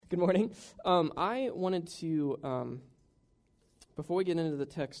Good morning. I wanted to, before we get into the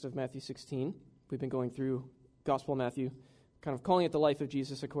text of Matthew 16, we've been going through Gospel of Matthew, kind of calling it the life of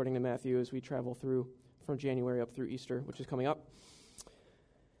Jesus according to Matthew as we travel through from January up through Easter, which is coming up.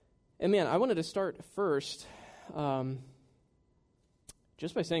 And man, I wanted to start first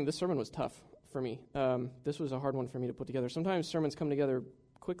just by saying this sermon was tough for me. This was a hard one for me to put together. Sometimes sermons come together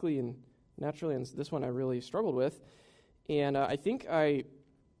quickly and naturally, and this one I really struggled with. And I think I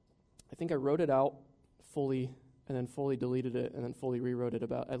wrote it out fully and then fully deleted it and then fully rewrote it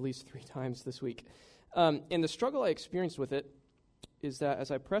about at least 3 times this week. And the struggle I experienced with it is that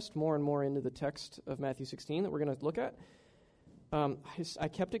as I pressed more and more into the text of Matthew 16 that we're going to look at, I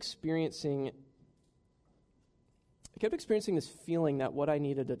kept experiencing this feeling that what I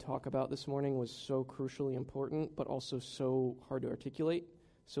needed to talk about this morning was so crucially important, but also so hard to articulate,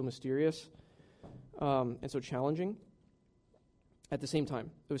 so mysterious, and so challenging at the same time.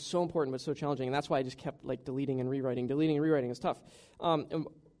 It was so important, but so challenging, and that's why I just kept deleting and rewriting. Deleting and rewriting is tough. And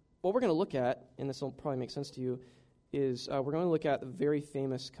what we're going to look at, and this will probably make sense to you, is we're going to look at the very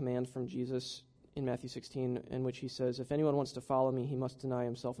famous command from Jesus in Matthew 16, in which he says, if anyone wants to follow me, he must deny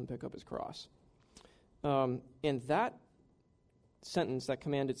himself and pick up his cross. And that sentence, that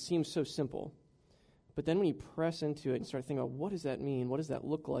command, it seems so simple. But then when you press into it and start thinking about what does that mean, what does that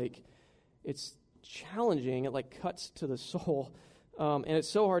look like, it's challenging, it cuts to the soul, and it's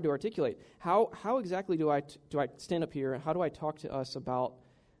so hard to articulate. How exactly do I stand up here, and how do I talk to us about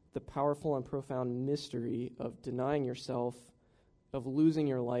the powerful and profound mystery of denying yourself, of losing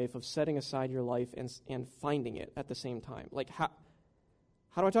your life, of setting aside your life and finding it at the same time? How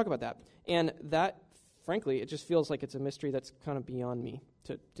do I talk about that? And that, frankly, it just feels like it's a mystery that's kind of beyond me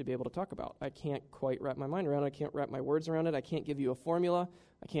to be able to talk about. I can't quite wrap my mind around it. I can't wrap my words around it. I can't give you a formula.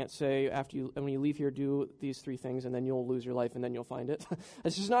 I can't say, when you leave here, do these 3 things, and then you'll lose your life, and then you'll find it.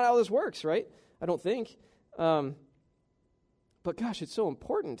 It's just not how this works, right? I don't think. But gosh, it's so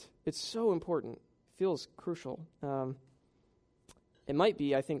important. It's so important. It feels crucial. It might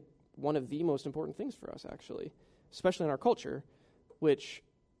be, I think, one of the most important things for us, actually, especially in our culture, which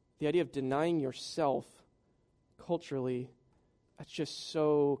the idea of denying yourself culturally, that's just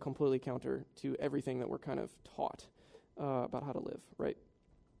so completely counter to everything that we're kind of taught about how to live, right?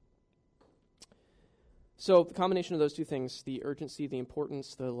 So the combination of those 2 things, the urgency, the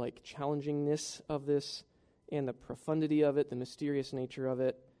importance, the challengingness of this, and the profundity of it, the mysterious nature of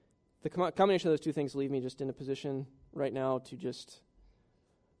it, the combination of those 2 things leave me just in a position right now to just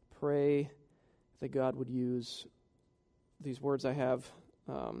pray that God would use these words I have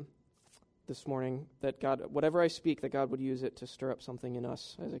this morning, that God, whatever I speak, that God would use it to stir up something in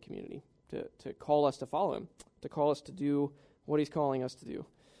us as a community, to call us to follow Him, to call us to do what He's calling us to do.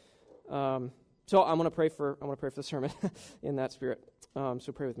 So I'm going to pray for the sermon in that spirit.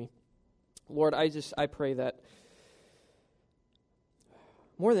 So pray with me. Lord, I pray that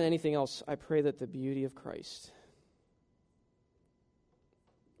more than anything else, I pray that the beauty of Christ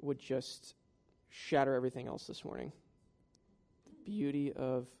would just shatter everything else this morning. The beauty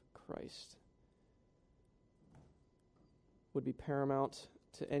of Christ would be paramount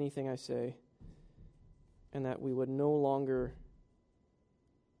to anything I say, and that we would no longer,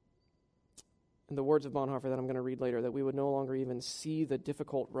 in the words of Bonhoeffer that I'm going to read later, that we would no longer even see the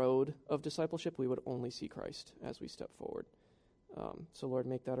difficult road of discipleship. We would only see Christ as we step forward. So Lord,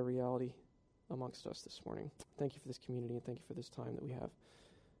 make that a reality amongst us this morning. Thank you for this community, and thank you for this time that we have.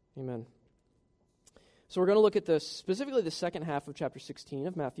 Amen. So we're going to look at specifically the second half of chapter 16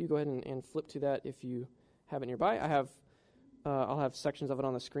 of Matthew. Go ahead and flip to that if you have it nearby. I'll have sections of it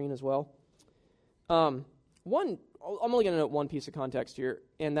on the screen as well. I'm only going to note one piece of context here,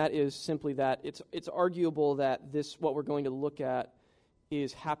 and that is simply that it's arguable that what we're going to look at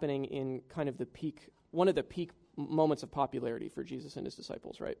is happening in kind of one of the peak moments of popularity for Jesus and His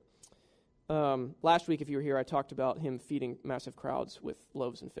disciples, right? Last week, if you were here, I talked about Him feeding massive crowds with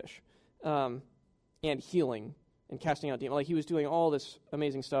loaves and fish, and healing and casting out demons. He was doing all this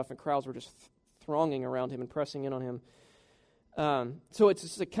amazing stuff, and crowds were just thronging around Him and pressing in on Him. So it's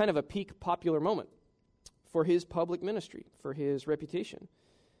just a kind of a peak popular moment for His public ministry, for His reputation.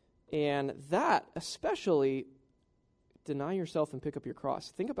 And that, especially, deny yourself and pick up your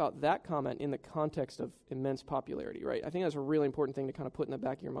cross. Think about that comment in the context of immense popularity, right? I think that's a really important thing to kind of put in the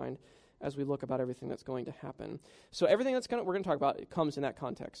back of your mind as we look about everything that's going to happen. So everything we're going to talk about, it comes in that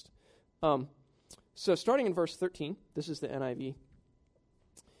context. So starting in verse 13, this is the NIV.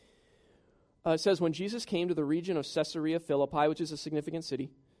 It says, when Jesus came to the region of Caesarea Philippi, which is a significant city,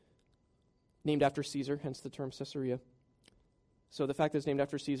 named after Caesar, hence the term Caesarea. So the fact that it's named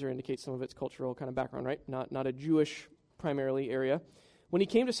after Caesar indicates some of its cultural kind of background, right? Not a Jewish primarily area. When he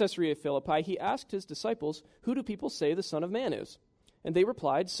came to Caesarea Philippi, he asked his disciples, "Who do people say the Son of Man is?" And they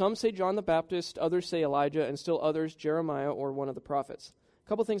replied, "Some say John the Baptist, others say Elijah, and still others Jeremiah or one of the prophets." A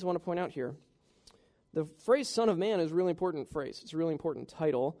couple things I want to point out here. The phrase Son of Man is a really important phrase. It's a really important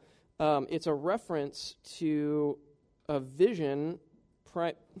title. It's a reference to a vision.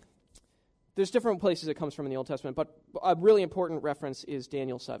 There's different places it comes from in the Old Testament, but a really important reference is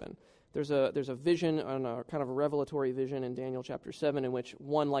Daniel 7. There's a vision, and a kind of a revelatory vision in Daniel chapter 7 in which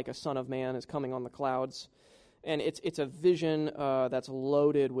one like a son of man is coming on the clouds. And it's a vision that's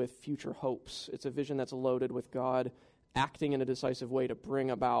loaded with future hopes. It's a vision that's loaded with God acting in a decisive way to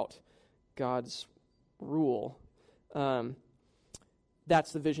bring about God's rule.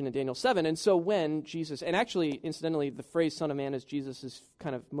 That's the vision in Daniel 7. And so when Jesus, and actually, incidentally, the phrase Son of Man is Jesus'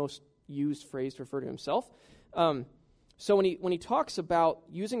 kind of most used phrase to refer to himself. So when he talks about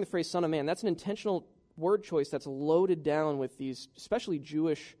using the phrase Son of Man, that's an intentional word choice that's loaded down with these, especially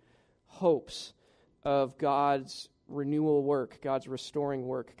Jewish hopes of God's renewal work, God's restoring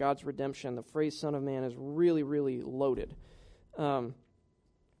work, God's redemption. The phrase Son of Man is really, really loaded. And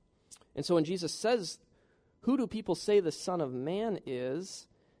so when Jesus says, "Who do people say the Son of Man is?"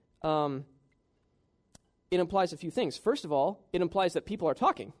 It implies a few things. First of all, it implies that people are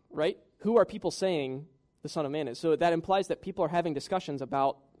talking, right? Who are people saying the Son of Man is? So that implies that people are having discussions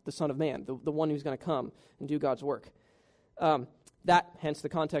about the Son of Man, the one who's going to come and do God's work. Hence the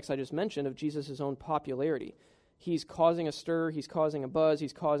context I just mentioned of Jesus' own popularity. He's causing a stir, he's causing a buzz,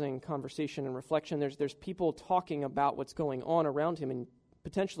 he's causing conversation and reflection. There's people talking about what's going on around him and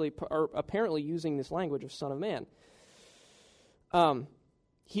potentially or apparently using this language of Son of Man.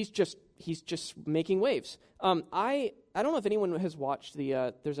 He's just making waves. I don't know if anyone has watched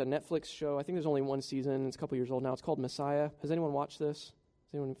there's a Netflix show. I think there's only one season. It's a couple years old now. It's called Messiah. Has anyone watched this?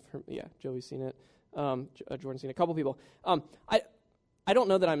 Has anyone yeah, Joey's seen it. Jordan's seen it. A couple people. I don't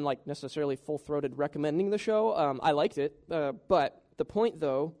know that I'm like necessarily full-throated recommending the show. I liked it, but the point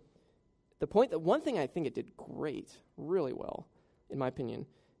that one thing I think it did great, really well, in my opinion,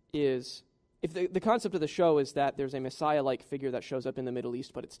 is if the concept of the show is that there's a Messiah-like figure that shows up in the Middle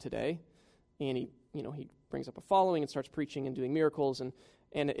East, but it's today, and he brings up a following and starts preaching and doing miracles, and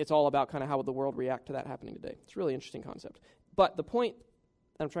it's all about kind of how would the world react to that happening today. It's a really interesting concept. But the point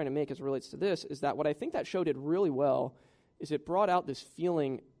that I'm trying to make as it relates to this is that what I think that show did really well is it brought out this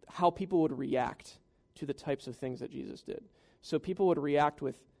feeling how people would react to the types of things that Jesus did. So people would react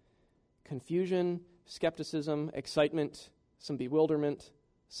with confusion, skepticism, excitement, some bewilderment,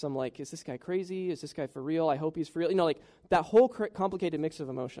 some like, is this guy crazy? Is this guy for real? I hope he's for real. Like that whole complicated mix of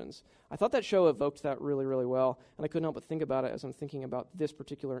emotions. I thought that show evoked that really, really well, and I couldn't help but think about it as I'm thinking about this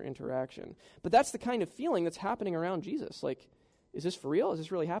particular interaction. But that's the kind of feeling that's happening around Jesus. Like, is this for real? Is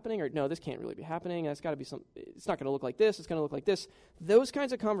this really happening? Or no, this can't really be happening. It's got to be it's not going to look like this. It's going to look like this. Those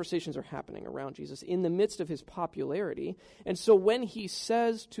kinds of conversations are happening around Jesus in the midst of his popularity. And so when he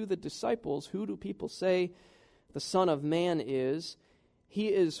says to the disciples, "Who do people say the Son of Man is?" he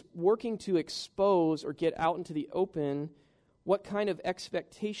is working to expose or get out into the open what kind of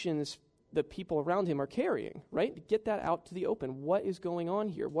expectations the people around him are carrying, right? Get that out to the open. What is going on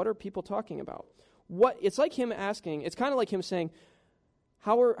here? What are people talking about? It's like him asking, it's kind of like him saying,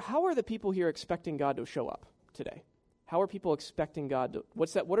 how are the people here expecting God to show up today? How are people expecting God to,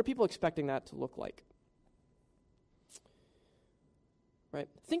 what are people expecting that to look like? Right?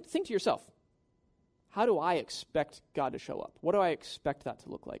 Think to yourself, how do I expect God to show up? What do I expect that to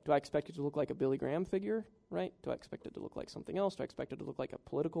look like? Do I expect it to look like a Billy Graham figure, right? Do I expect it to look like something else? Do I expect it to look like a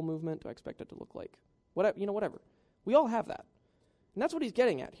political movement? Do I expect it to look like whatever? We all have that. And that's what he's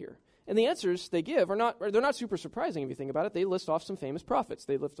getting at here. And the answers they give they're not super surprising if you think about it. They list off some famous prophets.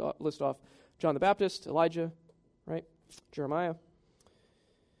 They list off John the Baptist, Elijah, right? Jeremiah.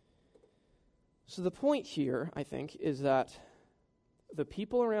 So the point here, I think, is that the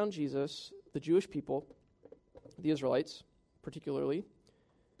people around Jesus, the Jewish people, the Israelites particularly,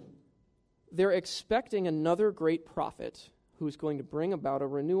 they're expecting another great prophet who's going to bring about a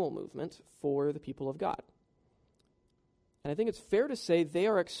renewal movement for the people of God. And I think it's fair to say they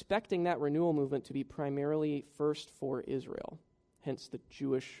are expecting that renewal movement to be primarily first for Israel, hence the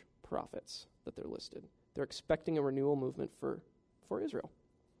Jewish prophets that they're listed. They're expecting a renewal movement for Israel.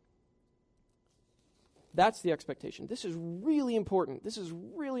 That's the expectation. This is really important. This is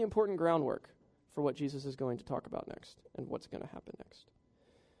really important groundwork for what Jesus is going to talk about next and what's going to happen next.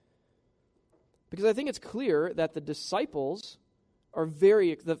 Because I think it's clear that the disciples are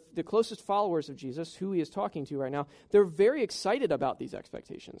the closest followers of Jesus, who he is talking to right now, they're very excited about these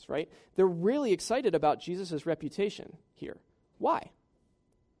expectations, right? They're really excited about Jesus' reputation here. Why?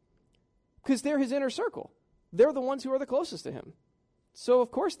 Because they're his inner circle. They're the ones who are the closest to him. So,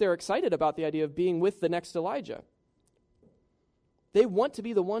 of course, they're excited about the idea of being with the next Elijah. They want to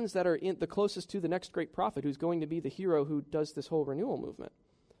be the ones that are the closest to the next great prophet who's going to be the hero who does this whole renewal movement.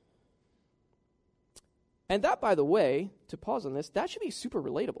 And that, by the way, to pause on this, that should be super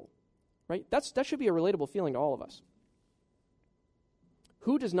relatable, right? That should be a relatable feeling to all of us.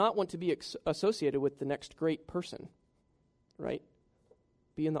 Who does not want to be associated with the next great person, right?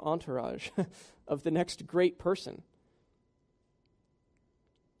 Be in the entourage of the next great person.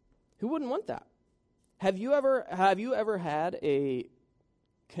 Who wouldn't want that? Have you ever had a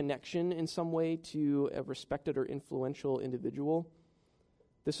connection in some way to a respected or influential individual?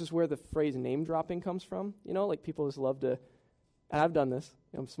 This is where the phrase name dropping comes from. You know, like people just love to, and I've done this.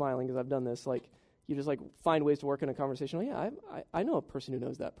 I'm smiling because I've done this. Like you just like find ways to work in a conversation. Oh, yeah, I know a person who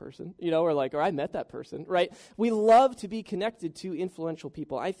knows that person. You know, or I met that person. Right? We love to be connected to influential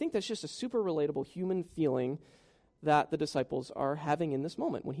people. I think that's just a super relatable human feeling that the disciples are having in this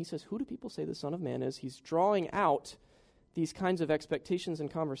moment. When he says, who do people say the Son of Man is? He's drawing out these kinds of expectations and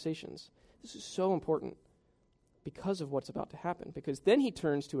conversations. This is so important because of what's about to happen. Because then he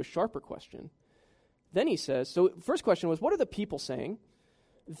turns to a sharper question. Then he says, so first question was, what are the people saying?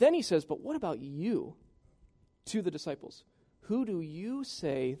 Then he says, but what about you? To the disciples. Who do you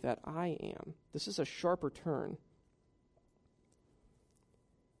say that I am? This is a sharper turn.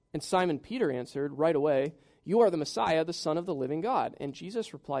 And Simon Peter answered right away, you are the Messiah, the Son of the living God. And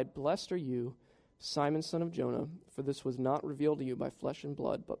Jesus replied, blessed are you, Simon, son of Jonah, for this was not revealed to you by flesh and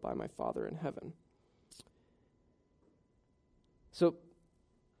blood, but by my Father in heaven. So,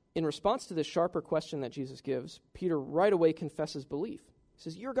 in response to this sharper question that Jesus gives, Peter right away confesses belief. He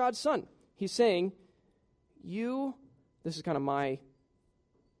says, you're God's son. He's saying, this is kind of my,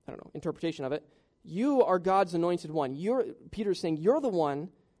 interpretation of it, you are God's anointed one. Peter's saying, you're the one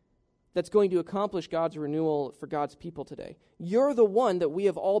that's going to accomplish God's renewal for God's people today. You're the one that we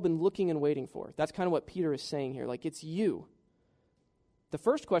have all been looking and waiting for. That's kind of what Peter is saying here. Like, it's you. The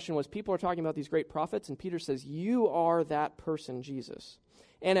first question was, people are talking about these great prophets, and Peter says, you are that person, Jesus.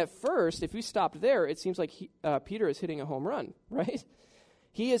 And at first, if we stopped there, it seems like Peter is hitting a home run, right?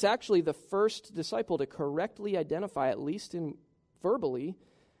 He is actually the first disciple to correctly identify, at least verbally,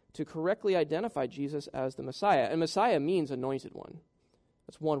 to correctly identify Jesus as the Messiah. And Messiah means anointed one.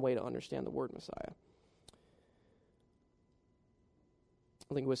 That's one way to understand the word Messiah,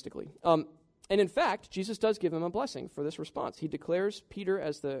 linguistically. And in fact, Jesus does give him a blessing for this response. He declares Peter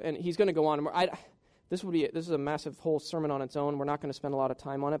and he's going to go on. This is a massive whole sermon on its own. We're not going to spend a lot of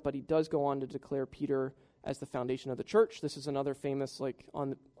time on it, but he does go on to declare Peter as the foundation of the church. This is another famous,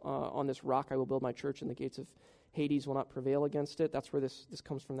 on this rock I will build my church, and the gates of Hades will not prevail against it. That's where this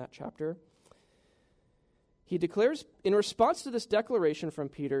comes from, that chapter. He declares, in response to this declaration from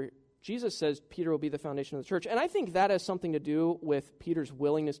Peter, Jesus says Peter will be the foundation of the church. And I think that has something to do with Peter's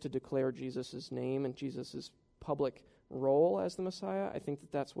willingness to declare Jesus' name and Jesus' public role as the Messiah. I think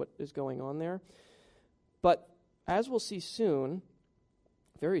that that's what is going on there. But as we'll see soon,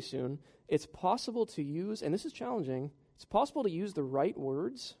 very soon, it's possible to use, and this is challenging, it's possible to use the right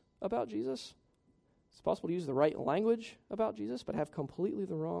words about Jesus. It's possible to use the right language about Jesus, but have completely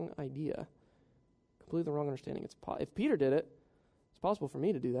the wrong idea. Completely the wrong understanding. If Peter did it, it's possible for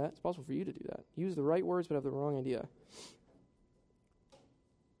me to do that. It's possible for you to do that. Use the right words, but have the wrong idea.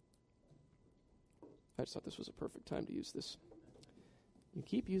 I just thought this was a perfect time to use this. You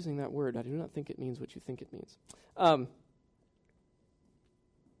keep using that word. I do not think it means what you think it means.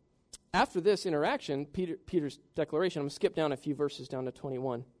 After this interaction, Peter's declaration, I'm going to skip down a few verses down to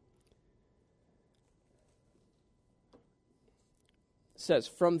 21. Says,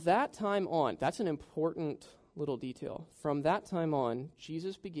 from that time on, that's an important little detail. From that time on,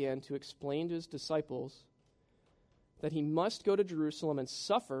 Jesus began to explain to his disciples that he must go to Jerusalem and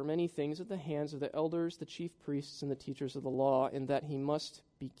suffer many things at the hands of the elders, the chief priests, and the teachers of the law, and that he must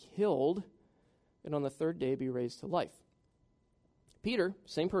be killed and on the third day be raised to life. Peter,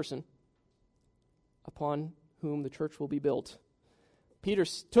 same person, upon whom the church will be built. Peter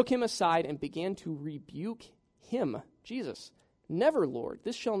took him aside and began to rebuke him, Jesus. Never, Lord,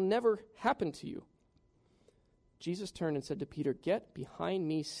 this shall never happen to you. Jesus turned and said to Peter, get behind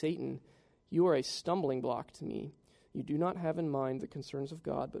me, Satan. You are a stumbling block to me. You do not have in mind the concerns of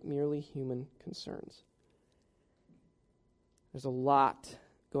God, but merely human concerns. There's a lot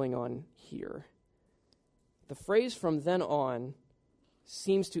going on here. The phrase from then on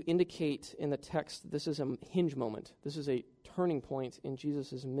seems to indicate in the text that this is a hinge moment. This is a turning point in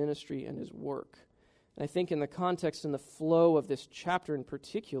Jesus' ministry and his work. And I think in the context and the flow of this chapter in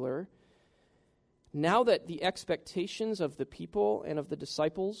particular, now that the expectations of the people and of the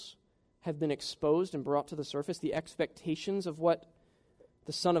disciples have been exposed and brought to the surface, the expectations of what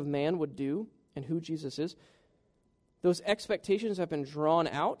the Son of Man would do and who Jesus is. Those expectations have been drawn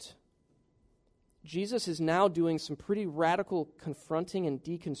out. Jesus is now doing some pretty radical confronting and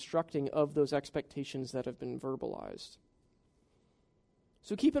deconstructing of those expectations that have been verbalized.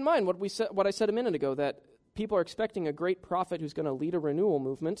 So keep in mind what I said a minute ago, that people are expecting a great prophet who's going to lead a renewal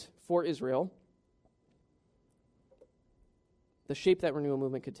movement for Israel. The shape that renewal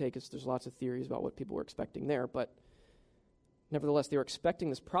movement could take there's lots of theories about what people were expecting there, but nevertheless, they were expecting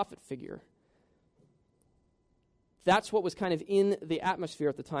this prophet figure. That's what was kind of in the atmosphere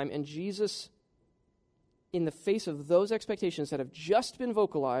at the time, and Jesus, in the face of those expectations that have just been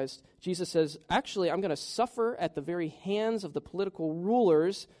vocalized, Jesus says, actually, I'm going to suffer at the very hands of the political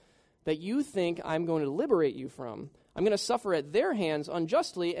rulers that you think I'm going to liberate you from. I'm going to suffer at their hands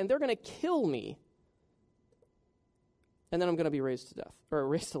unjustly, and they're going to kill me. And then I'm going to be raised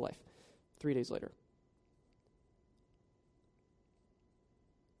to life 3 days later.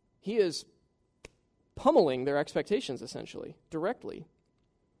 He is pummeling their expectations, essentially, directly.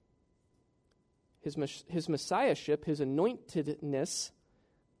 His messiahship, his anointedness,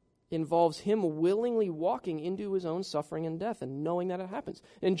 involves him willingly walking into his own suffering and death and knowing that it happens.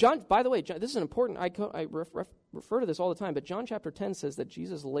 And John, by the way, this is an important, I refer to this all the time, but John chapter 10 says that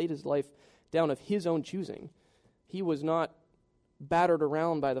Jesus laid his life down of his own choosing. He was not battered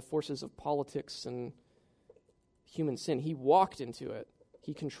around by the forces of politics and human sin. He walked into it.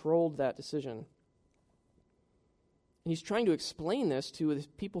 He controlled that decision. And he's trying to explain this to the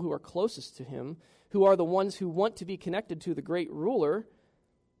people who are closest to him, who are the ones who want to be connected to the great ruler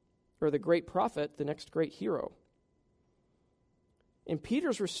or the great prophet, the next great hero. And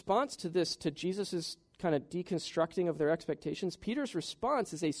Peter's response to this, to Jesus' kind of deconstructing of their expectations, Peter's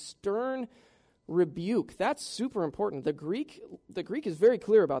response is a stern rebuke. That's super important. The Greek is very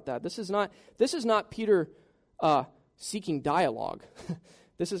clear about that. This is not Peter seeking dialogue.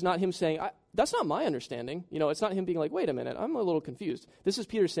 This is not him saying, that's not my understanding. It's not him being like, wait a minute, I'm a little confused. This is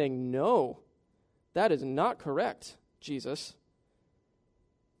Peter saying, no, that is not correct, Jesus.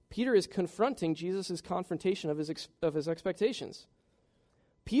 Peter is confronting Jesus' confrontation of his expectations.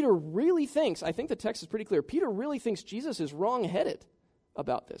 Peter really thinks, I think the text is pretty clear, Peter really thinks Jesus is wrong-headed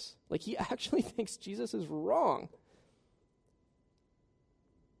about this. Like, he actually thinks Jesus is wrong.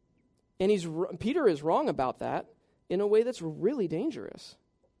 And Peter is wrong about that in a way that's really dangerous.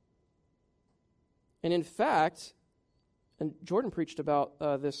 And in fact, and Jordan preached about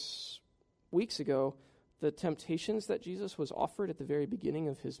this weeks ago, the temptations that Jesus was offered at the very beginning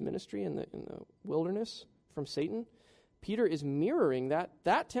of his ministry in the wilderness from Satan. Peter is mirroring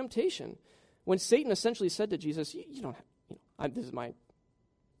that temptation. When Satan essentially said to Jesus, you don't have, this is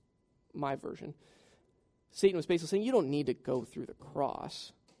my version. Satan was basically saying, you don't need to go through the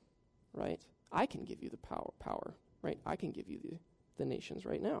cross, right? I can give you the power, right? I can give you the nations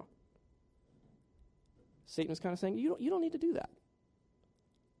right now. Satan was kind of saying, you don't need to do that.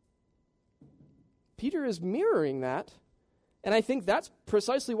 Peter is mirroring that, and I think that's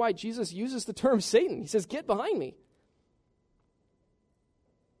precisely why Jesus uses the term Satan. He says, get behind me.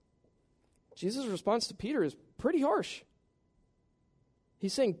 Jesus' response to Peter is pretty harsh.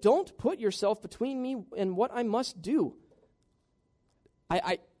 He's saying, don't put yourself between me and what I must do.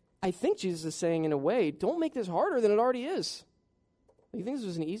 I think Jesus is saying, in a way, don't make this harder than it already is. You think this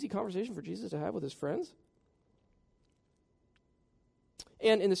was an easy conversation for Jesus to have with his friends?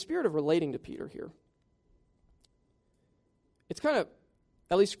 And in the spirit of relating to Peter here, it's kind of,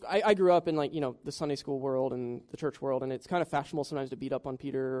 at least I grew up in the Sunday school world and the church world, and it's kind of fashionable sometimes to beat up on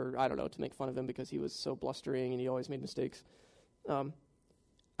Peter, or I don't know, to make fun of him because he was so blustering and he always made mistakes.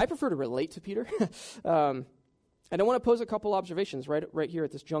 I prefer to relate to Peter. And I want to pose a couple observations right here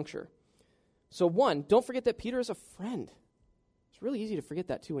at this juncture. So one, don't forget that Peter is a friend. It's really easy to forget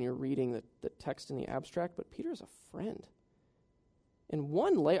that too when you're reading the text in the abstract, but Peter is a friend. And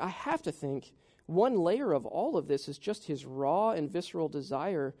I have to think, one layer of all of this is just his raw and visceral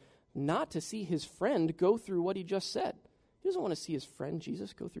desire not to see his friend go through what he just said. He doesn't want to see his friend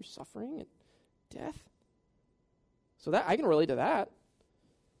Jesus go through suffering and death. So that I can relate to that.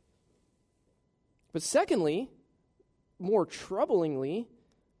 But secondly, more troublingly,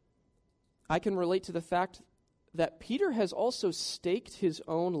 I can relate to the fact that Peter has also staked his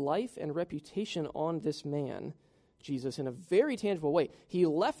own life and reputation on this man, Jesus, in a very tangible way. He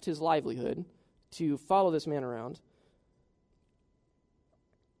left his livelihood to follow this man around.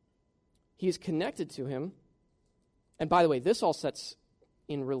 He is connected to him. And by the way, this all sets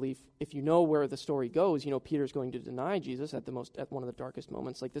in relief, if you know where the story goes, Peter's going to deny Jesus at one of the darkest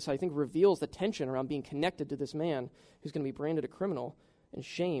moments. Like this, I think, reveals the tension around being connected to this man who's going to be branded a criminal and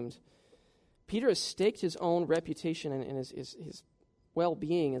shamed. Peter has staked his own reputation and his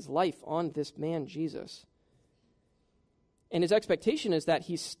well-being, his life on this man, Jesus. And his expectation is that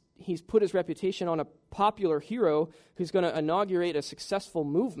he's put his reputation on a popular hero who's going to inaugurate a successful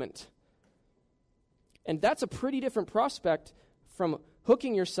movement. And that's a pretty different prospect from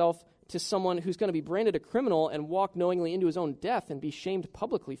hooking yourself to someone who's going to be branded a criminal and walk knowingly into his own death and be shamed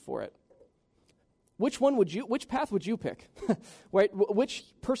publicly for it. Which path would you pick? Right? Which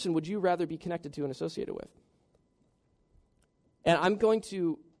person would you rather be connected to and associated with? And I'm going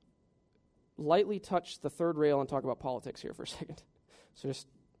to lightly touch the third rail and talk about politics here for a second. So just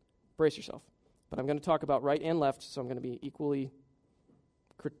brace yourself. But I'm going to talk about right and left, so I'm going to be equally,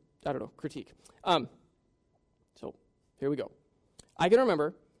 critique. So here we go. I can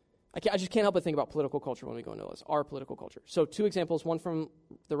remember, I just can't help but think about political culture when we go into this, our political culture. So 2 examples, one from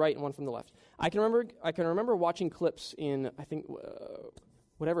the right and one from the left. I can remember watching clips in, I think,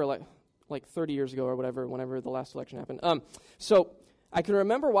 like 30 years ago or whatever, whenever the last election happened. So I can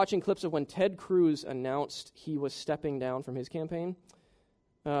remember watching clips of when Ted Cruz announced he was stepping down from his campaign.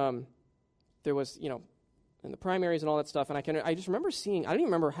 There was, in the primaries and all that stuff, and I just remember seeing, I don't even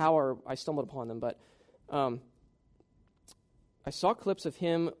remember how I stumbled upon them, but I saw clips of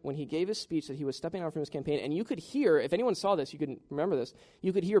him when he gave his speech that he was stepping down from his campaign, and you could hear, if anyone saw this, you could remember this,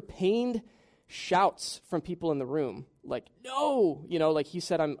 you could hear pained shouts from people in the room, like, no, like he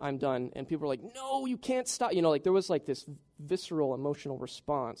said, I'm done, and people were like, no, you can't stop, like there was like this visceral emotional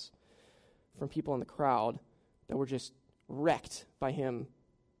response from people in the crowd that were just wrecked by him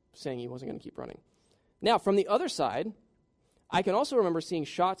saying he wasn't going to keep running. Now, from the other side, I can also remember seeing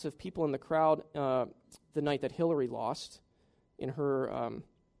shots of people in the crowd the night that Hillary lost in her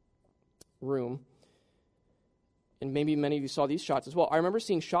room. And maybe many of you saw these shots as well. I remember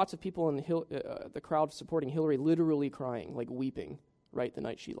seeing shots of people in the crowd supporting Hillary literally crying, like weeping, right, the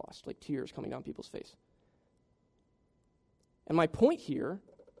night she lost, like tears coming down people's face. And my point here,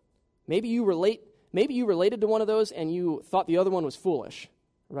 maybe you related to one of those and you thought the other one was foolish,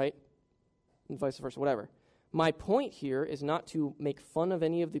 right? And vice versa, whatever. My point here is not to make fun of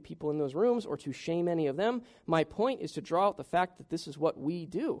any of the people in those rooms or to shame any of them. My point is to draw out the fact that this is what we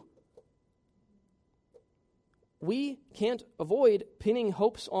do. We can't avoid pinning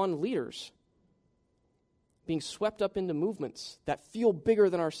hopes on leaders, being swept up into movements that feel bigger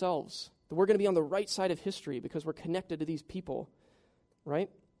than ourselves, that we're going to be on the right side of history because we're connected to these people, right?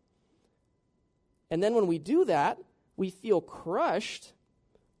 And then when we do that, we feel crushed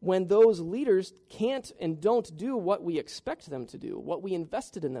when those leaders can't and don't do what we expect them to do, what we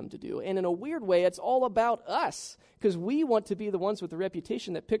invested in them to do. And in a weird way, it's all about us, because we want to be the ones with the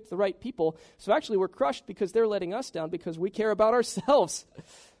reputation that picked the right people. So actually, we're crushed because they're letting us down because we care about ourselves.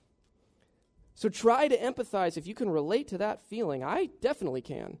 So try to empathize. If you can relate to that feeling, I definitely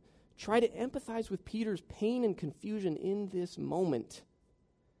can. Try to empathize with Peter's pain and confusion in this moment.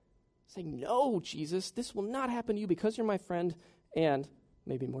 Saying, no, Jesus, this will not happen to you because you're my friend, and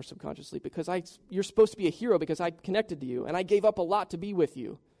maybe more subconsciously, because you're supposed to be a hero because I connected to you, and I gave up a lot to be with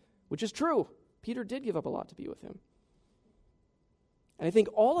you, which is true. Peter did give up a lot to be with him. And I think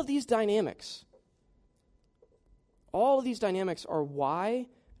all of these dynamics are why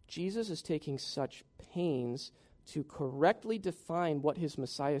Jesus is taking such pains to correctly define what his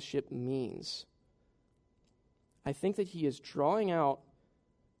messiahship means. I think that he is drawing out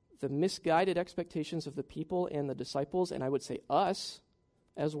the misguided expectations of the people and the disciples, and I would say us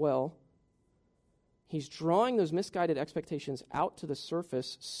as well. He's drawing those misguided expectations out to the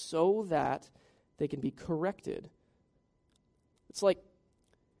surface so that they can be corrected. It's like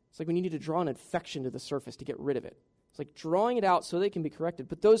when you need to draw an infection to the surface to get rid of it. It's like drawing it out so they can be corrected.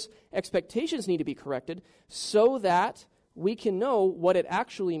 But those expectations need to be corrected so that we can know what it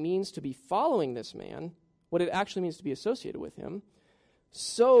actually means to be following this man, what it actually means to be associated with him,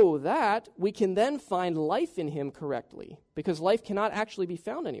 so that we can then find life in him correctly, because life cannot actually be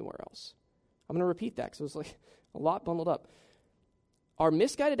found anywhere else. I'm going to repeat that because it was like a lot bundled up. Our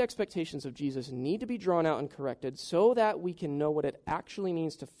misguided expectations of Jesus need to be drawn out and corrected so that we can know what it actually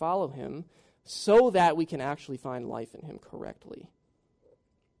means to follow him, so that we can actually find life in him correctly,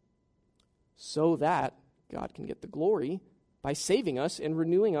 so that God can get the glory by saving us and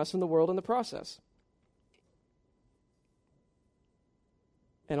renewing us in the world in the process.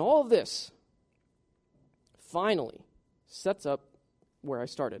 And all of this finally sets up where I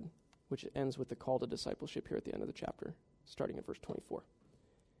started, which ends with the call to discipleship here at the end of the chapter, starting at verse 24.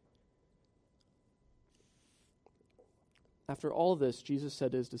 After all of this, Jesus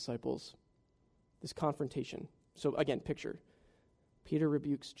said to his disciples, this confrontation. So again, picture. Peter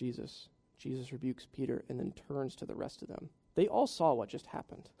rebukes Jesus. Jesus rebukes Peter and then turns to the rest of them. They all saw what just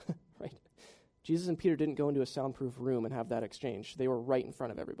happened, right? Jesus and Peter didn't go into a soundproof room and have that exchange. They were right in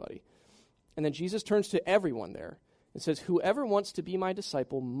front of everybody. And then Jesus turns to everyone there and says, whoever wants to be my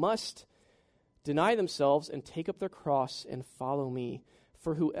disciple must deny themselves and take up their cross and follow me.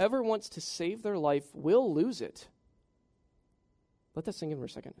 For whoever wants to save their life will lose it. Let that sink in for a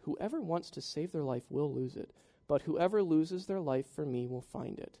second. Whoever wants to save their life will lose it. But whoever loses their life for me will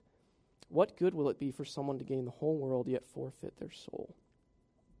find it. What good will it be for someone to gain the whole world yet forfeit their soul?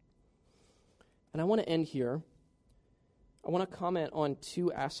 And I want to end here. I want to comment on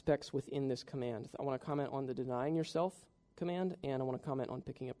two aspects within this command. I want to comment on the denying yourself command, and I want to comment on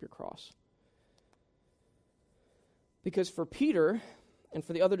picking up your cross. Because for Peter and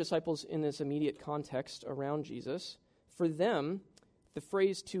for the other disciples in this immediate context around Jesus, for them, the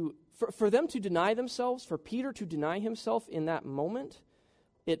phrase for them to deny themselves, for Peter to deny himself in that moment,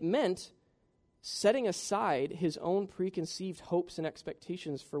 it meant setting aside his own preconceived hopes and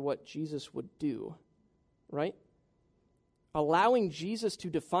expectations for what Jesus would do, right? Allowing Jesus to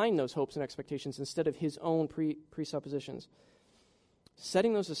define those hopes and expectations instead of his own presuppositions.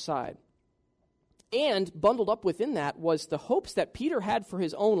 Setting those aside. And bundled up within that was the hopes that Peter had for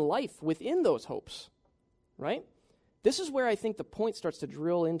his own life within those hopes, right? This is where I think the point starts to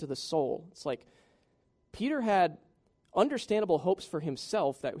drill into the soul. It's like Peter had understandable hopes for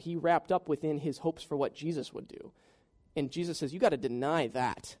himself that he wrapped up within his hopes for what Jesus would do. And Jesus says, you got to deny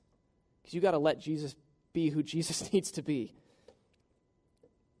that. Because you got to let Jesus be who Jesus needs to be.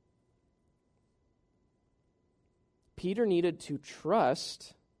 Peter needed to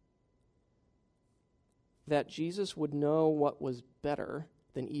trust that Jesus would know what was better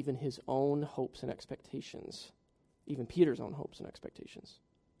than even his own hopes and expectations. Even Peter's own hopes and expectations.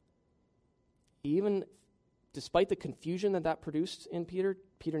 Even despite the confusion that produced in Peter,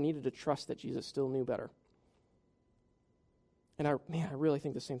 Peter needed to trust that Jesus still knew better. And I really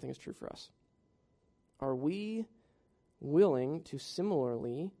think the same thing is true for us. Are we willing to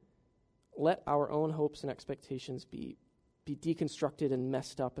similarly let our own hopes and expectations be deconstructed and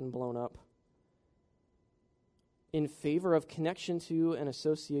messed up and blown up in favor of connection to and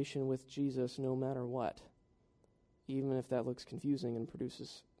association with Jesus no matter what, even if that looks confusing and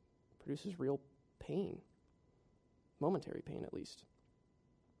produces real pain? Momentary pain, at least.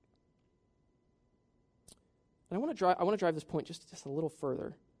 And I want to drive this point just a little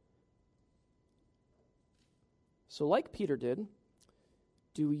further. So, like Peter did,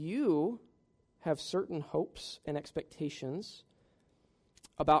 do you have certain hopes and expectations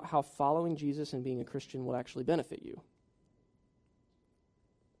about how following Jesus and being a Christian will actually benefit you?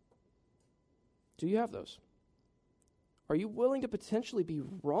 Do you have those? Are you willing to potentially be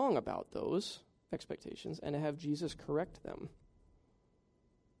wrong about those expectations and to have Jesus correct them?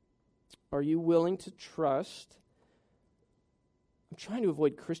 Are you willing to trust? I'm trying to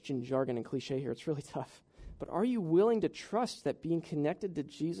avoid Christian jargon and cliche here. It's really tough. But are you willing to trust that being connected to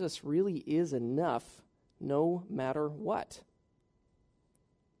Jesus really is enough no matter what?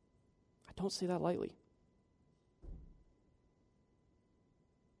 I don't say that lightly.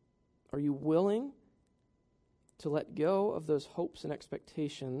 Are you willing to let go of those hopes and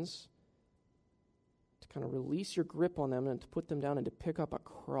expectations, to kind of release your grip on them and to put them down and to pick up a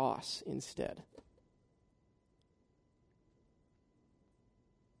cross instead?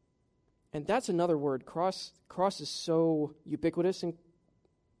 And that's another word. Cross is so ubiquitous in,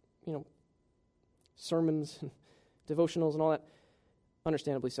 sermons and devotionals and all that,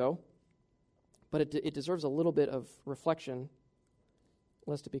 understandably so. But it deserves a little bit of reflection,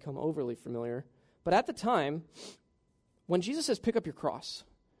 lest it become overly familiar. But at the time, when Jesus says, pick up your cross,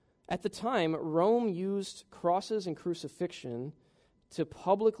 at the time, Rome used crosses and crucifixion to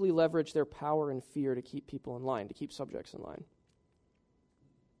publicly leverage their power and fear to keep people in line, to keep subjects in line.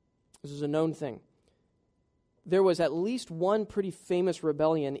 This is a known thing. There was at least one pretty famous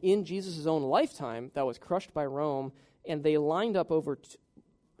rebellion in Jesus' own lifetime that was crushed by Rome, and they lined up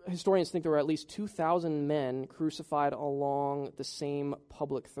historians think there were at least 2,000 men crucified along the same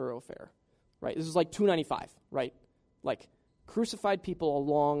public thoroughfare, right? This is like 295, right? Like crucified people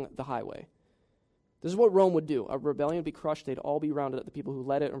along the highway. This is what Rome would do. A rebellion would be crushed. They'd all be rounded up. The people who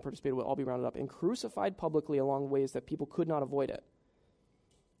led it and participated would all be rounded up and crucified publicly along ways that people could not avoid it.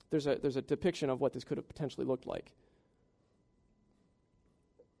 There's a depiction of what this could have potentially looked like.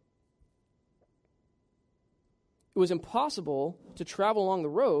 It was impossible to travel along the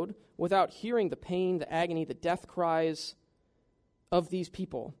road without hearing the pain, the agony, the death cries of these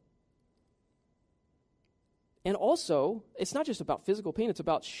people. And also, it's not just about physical pain, it's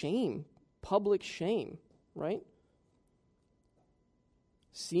about shame, public shame, right?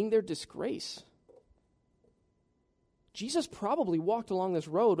 Seeing their disgrace. Jesus probably walked along this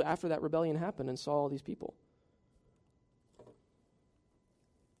road after that rebellion happened and saw all these people.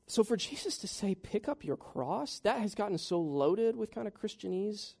 So for Jesus to say, pick up your cross, that has gotten so loaded with kind of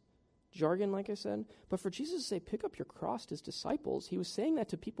Christianese jargon, like I said. But for Jesus to say, pick up your cross to his disciples, he was saying that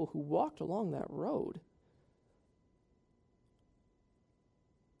to people who walked along that road.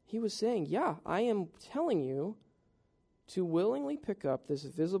 He was saying, yeah, I am telling you to willingly pick up this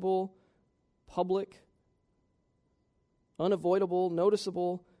visible, public, unavoidable,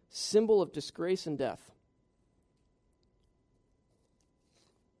 noticeable symbol of disgrace and death.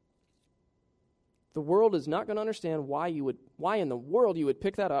 The world is not going to understand why in the world you would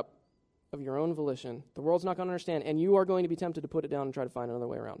pick that up of your own volition. The world's not going to understand, and you are going to be tempted to put it down and try to find another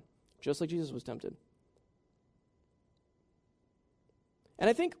way around, just like Jesus was tempted. And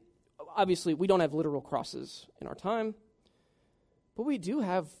I think, obviously, we don't have literal crosses in our time, but we do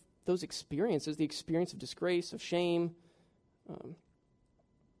have those experiences, the experience of disgrace, of shame,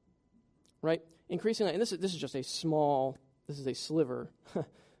 right? Increasingly, and this is just a sliver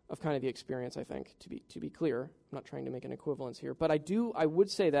of kind of the experience, I think, to be clear. I'm not trying to make an equivalence here, but I would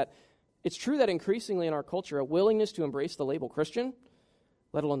say that it's true that increasingly in our culture, a willingness to embrace the label Christian,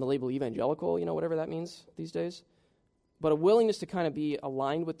 let alone the label evangelical, whatever that means these days, but a willingness to kind of be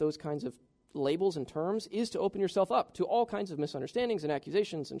aligned with those kinds of labels and terms is to open yourself up to all kinds of misunderstandings and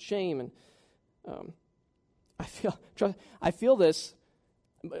accusations and shame. And I feel this.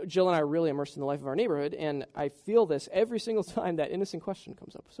 Jill and I are really immersed in the life of our neighborhood, and I feel this every single time that innocent question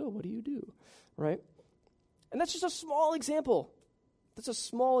comes up. So what do you do, right? And that's just a small example. That's a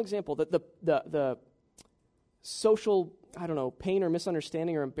small example. That the social, pain or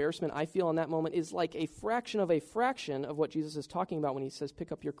misunderstanding or embarrassment I feel in that moment is like a fraction of what Jesus is talking about when he says,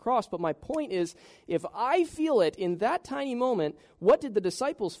 pick up your cross. But my point is, if I feel it in that tiny moment, what did the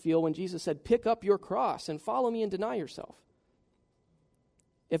disciples feel when Jesus said, pick up your cross and follow me and deny yourself?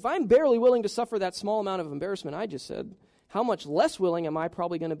 If I'm barely willing to suffer that small amount of embarrassment I just said, how much less willing am I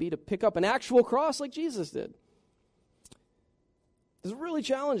probably going to be to pick up an actual cross like Jesus did? This is really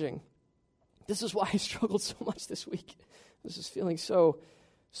challenging. This is why I struggled so much this week. This is feeling so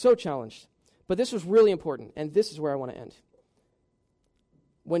challenged. But this was really important, and this is where I want to end.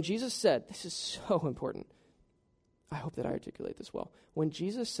 When Jesus said, this is so important. I hope that I articulate this well. When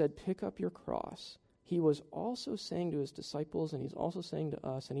Jesus said, pick up your cross, he was also saying to his disciples, and he's also saying to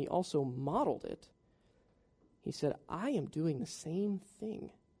us, and he also modeled it. He said, I am doing the same thing.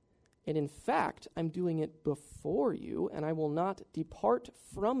 And in fact, I'm doing it before you, and I will not depart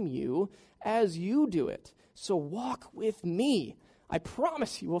from you as you do it. So walk with me. I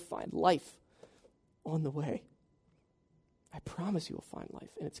promise you will find life on the way. I promise you will find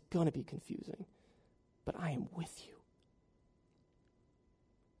life, and it's going to be confusing, but I am with you.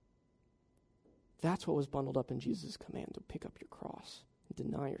 That's what was bundled up in Jesus' command, to pick up your cross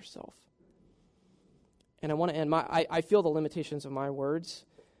and deny yourself. And I want to end, I feel the limitations of my words,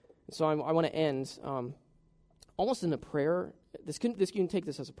 so I want to end almost in a prayer. You can take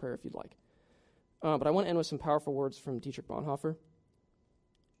this as a prayer if you'd like. But I want to end with some powerful words from Dietrich Bonhoeffer,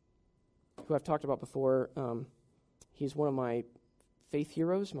 who I've talked about before. He's one of my faith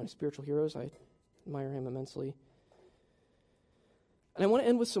heroes, my spiritual heroes. I admire him immensely. And I want to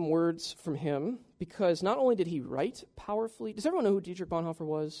end with some words from him, because not only did he write powerfully. Does everyone know who Dietrich Bonhoeffer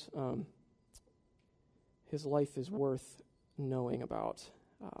was? His life is worth knowing about.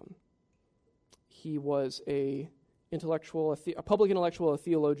 He was a public intellectual, a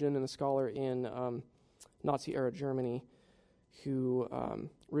theologian, and a scholar in Nazi-era Germany who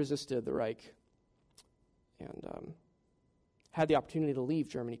resisted the Reich and had the opportunity to leave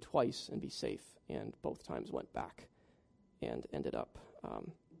Germany twice and be safe, and both times went back and ended up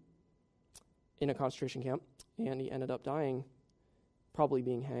in a concentration camp, and he ended up dying, probably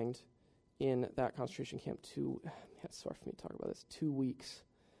being hanged in that concentration camp it's hard for me to talk about this, 2 weeks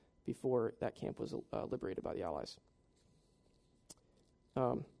before that camp was liberated by the Allies.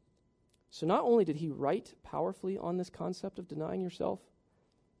 So not only did he write powerfully on this concept of denying yourself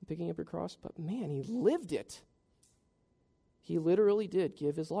and picking up your cross, but man, he lived it. He literally did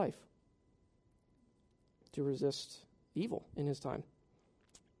give his life to resist evil in his time.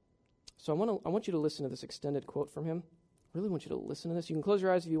 So I want you to listen to this extended quote from him. I really want you to listen to this. You can close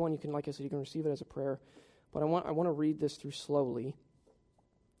your eyes if you want. You can, like I said, you can receive it as a prayer. But I want to read this through slowly,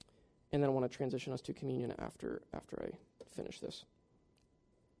 and then I want to transition us to communion after I finish this.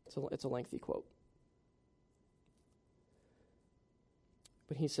 It's a lengthy quote.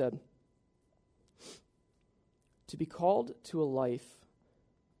 But he said, "To be called to a life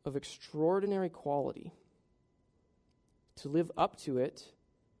of extraordinary quality, to live up to it,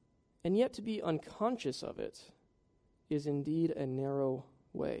 and yet to be unconscious of it, is indeed a narrow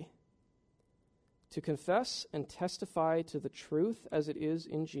way. To confess and testify to the truth as it is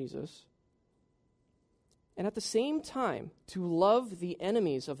in Jesus, and at the same time to love the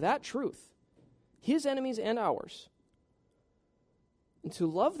enemies of that truth, his enemies and ours, and to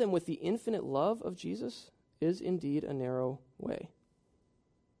love them with the infinite love of Jesus is indeed a narrow way.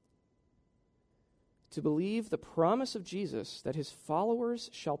 To believe the promise of Jesus that his followers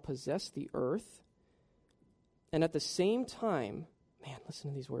shall possess the earth, and at the same time, man, listen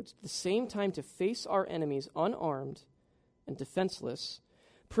to these words, at the same time to face our enemies unarmed and defenseless,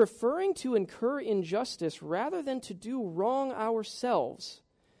 preferring to incur injustice rather than to do wrong ourselves,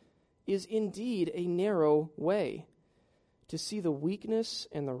 is indeed a narrow way. To see the weakness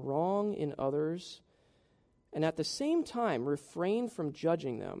and the wrong in others, and at the same time refrain from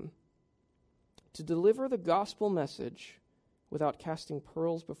judging them, to deliver the gospel message without casting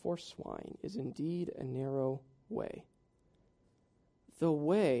pearls before swine, is indeed a narrow way. The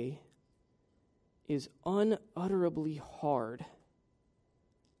way is unutterably hard,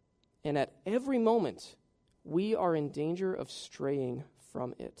 and at every moment we are in danger of straying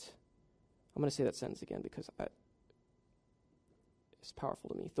from it. I'm going to say that sentence again because it's powerful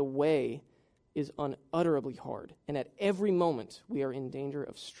to me. The way is unutterably hard, and at every moment we are in danger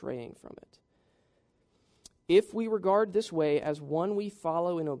of straying from it. If we regard this way as one we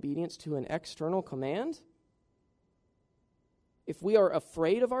follow in obedience to an external command, if we are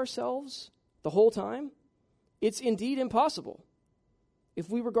afraid of ourselves the whole time, it's indeed impossible. If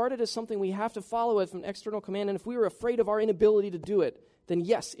we regard it as something we have to follow as an external command, and if we are afraid of our inability to do it, then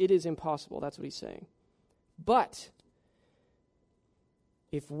yes, it is impossible. That's what he's saying. But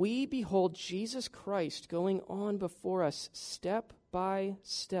if we behold Jesus Christ going on before us step by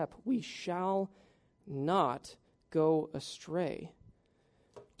step, we shall not go astray.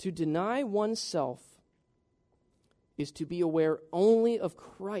 To deny oneself is to be aware only of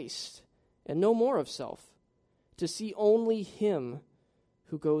Christ and no more of self, to see only him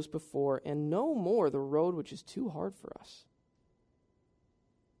who goes before and no more the road which is too hard for us.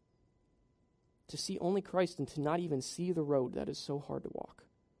 To see only Christ and to not even see the road that is so hard to walk.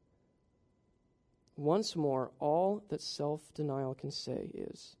 Once more, all that self-denial can say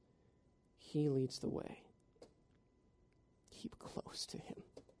is, he leads the way. Keep close to him.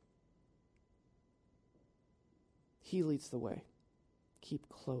 He leads the way. Keep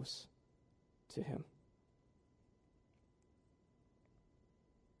close to him.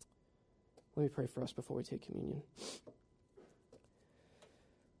 Let me pray for us before we take communion.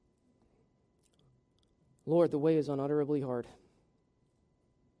 Lord, the way is unutterably hard.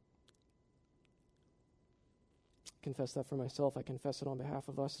 I confess that for myself. I confess it on behalf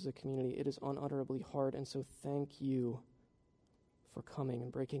of us as a community. It is unutterably hard, and so thank you for coming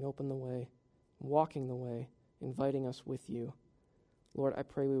and breaking open the way, walking the way, inviting us with you. Lord, I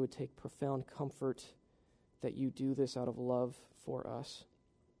pray we would take profound comfort that you do this out of love for us.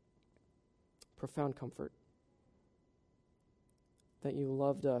 Profound comfort that you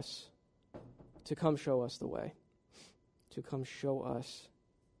loved us to come show us the way, to come show us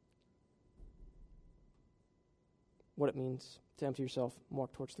what it means to empty yourself and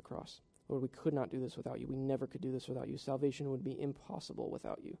walk towards the cross. Lord, we could not do this without you. We never could do this without you. Salvation would be impossible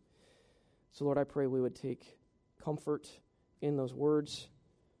without you. So, Lord, I pray we would take comfort in those words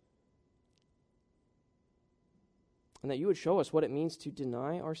and that you would show us what it means to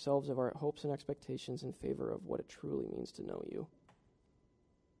deny ourselves of our hopes and expectations in favor of what it truly means to know you.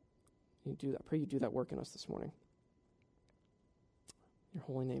 You do that. I pray you do that work in us this morning. In your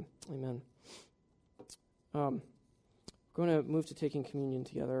holy name. Amen. We're going to move to taking communion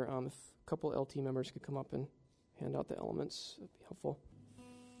together. If a couple LT members could come up and hand out the elements, that'd be helpful.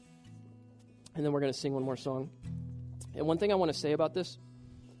 And then we're going to sing one more song. And one thing I want to say about this,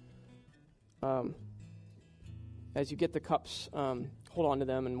 as you get the cups, hold on to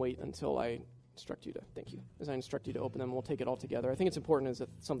them and wait until I instruct you to, thank you, as I instruct you to open them. We'll take it all together. I think it's important as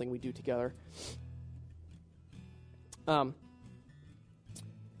it's something we do together.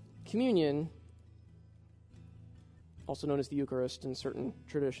 Communion, also known as the Eucharist in certain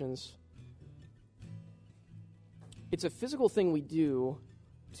traditions, it's a physical thing we do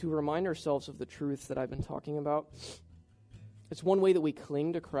to remind ourselves of the truths that I've been talking about. It's one way that we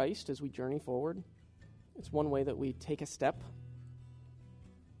cling to Christ as we journey forward. It's one way that we take a step.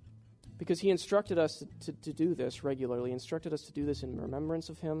 Because he instructed us to do this regularly. He instructed us to do this in remembrance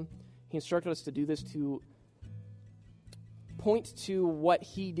of him. He instructed us to do this to point to what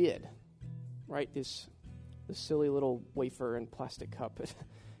he did. Right? This silly little wafer and plastic cup.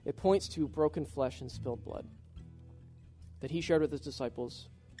 It points to broken flesh and spilled blood that he shared with his disciples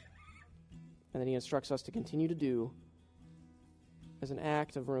and that he instructs us to continue to do as an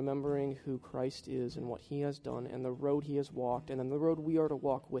act of remembering who Christ is and what he has done and the road he has walked and then the road we are to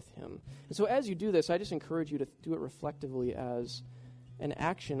walk with him. And so as you do this, I just encourage you to do it reflectively as an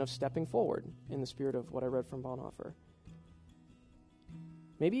action of stepping forward in the spirit of what I read from Bonhoeffer.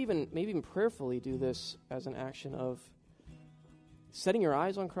 Maybe even prayerfully do this as an action of setting your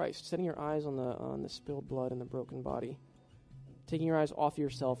eyes on Christ, setting your eyes on the spilled blood and the broken body, taking your eyes off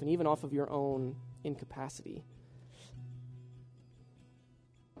yourself and even off of your own incapacity,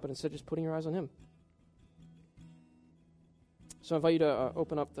 but instead just putting your eyes on him. So I invite you to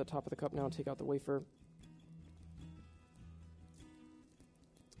open up the top of the cup now and take out the wafer,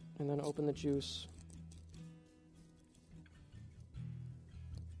 and then open the juice.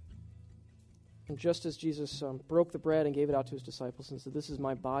 And just as Jesus broke the bread and gave it out to his disciples and said, "This is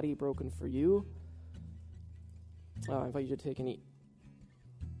my body broken for you," I invite you to take and eat.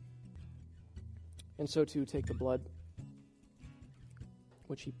 And so too, take the blood,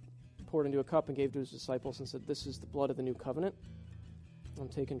 which he poured into a cup and gave to his disciples and said, "This is the blood of the new covenant.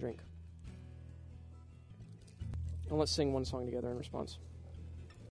 Take and drink." And let's sing one song together in response.